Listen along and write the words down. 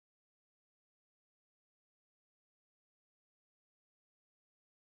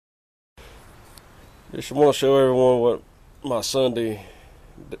Just want to show everyone what my Sunday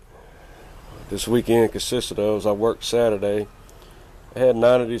this weekend consisted of. As I worked Saturday, I had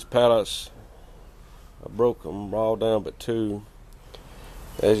 9 of these pallets. I broke them all down but 2.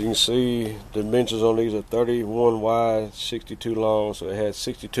 As you can see, the dimensions on these are 31 wide, 62 long, so it had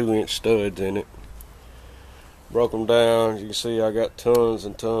 62-inch studs in it. Broke them down. As you can see, I got tons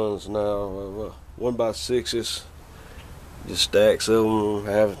and tons now of 1x6s, just stacks of them.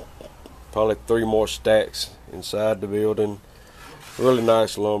 I have probably 3 more stacks inside the building. Really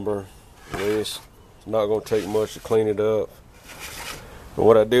nice lumber. It's not going to take much to clean it up. And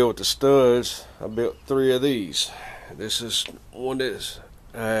what I did with the studs, I built 3 of these. This is one that's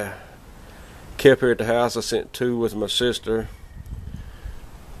kept here at the house. I sent 2 with my sister.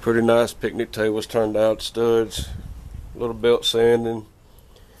 Pretty nice picnic tables turned out. Studs, a little belt sanding,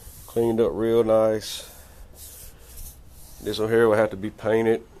 cleaned up real nice. This one here will have to be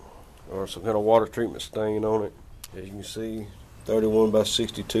painted or some kind of water treatment stain on it. As you can see, 31 by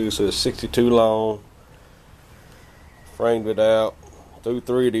 62, so it's 62 long. Framed it out. Threw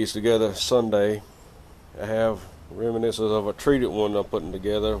 3 of these together Sunday. I have reminiscences of a treated one I'm putting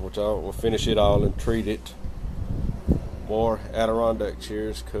together, which I will finish it all and treat it. More Adirondack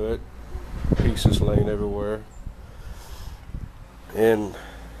chairs cut, pieces laying everywhere. And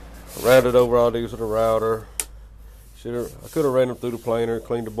I rounded over all these with a router. I could have ran them through the planer,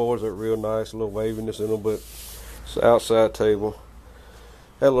 cleaned the boards up real nice, a little waviness in them, but it's an outside table.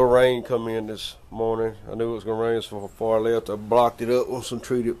 Had a little rain come in this morning. I knew it was going to rain, so before I left, I blocked it up with some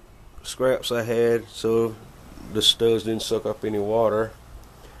treated scraps I had so the studs didn't suck up any water.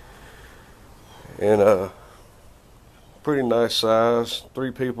 And pretty nice size, 3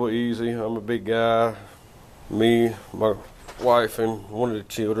 people easy. I'm a big guy. Me, my wife, and one of the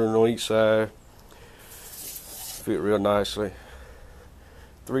children on each side. Fit real nicely.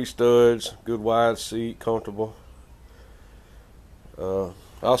 3 studs, good wide seat, comfortable. I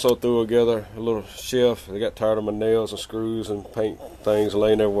also threw together a little shelf. I got tired of my nails and screws and paint things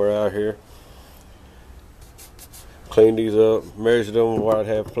laying everywhere out here. Cleaned these up, measured them where I'd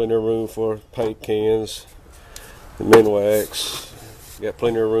have plenty of room for paint cans and Minwax. Got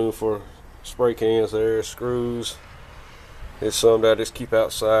plenty of room for spray cans there, screws. It's some that I just keep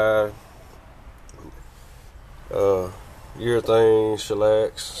outside. Urethane,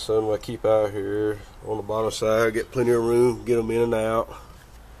 shellacs, some I keep out here on the bottom side. Get plenty of room, get them in and out.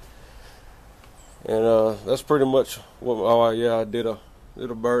 And that's pretty much what. I did a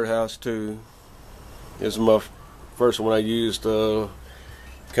birdhouse too. This is my first one I used. Kind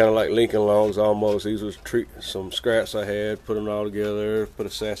of like Lincoln logs almost. These was some scraps I had, put them all together, put a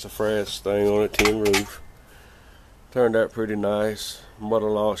sassafras thing on it, tin roof. Turned out pretty nice.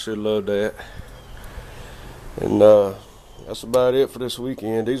 Mother-in-law should love that. And that's about it for this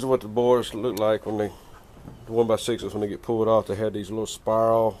weekend. These are what the boards look like when the 1x6s, when they get pulled off. They had these little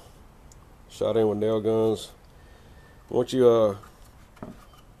spiral shot in with nail guns. Once you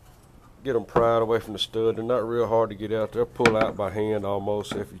get them pried away from the stud, they're not real hard to get out. They'll pull out by hand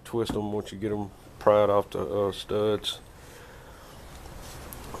almost if you twist them once you get them pried off the studs.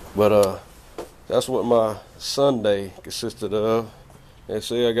 But that's what my Sunday consisted of. And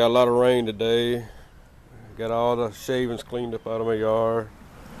see, I got a lot of rain today. Got all the shavings cleaned up out of my yard.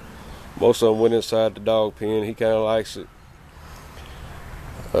 Most of them went inside the dog pen. He kind of likes it.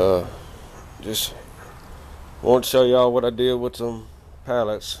 Just wanted to show y'all what I did with some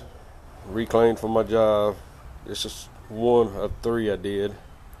pallets reclaimed from my job. This is 1 of 3 I did.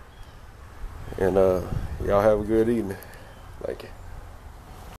 And y'all have a good evening. Thank you.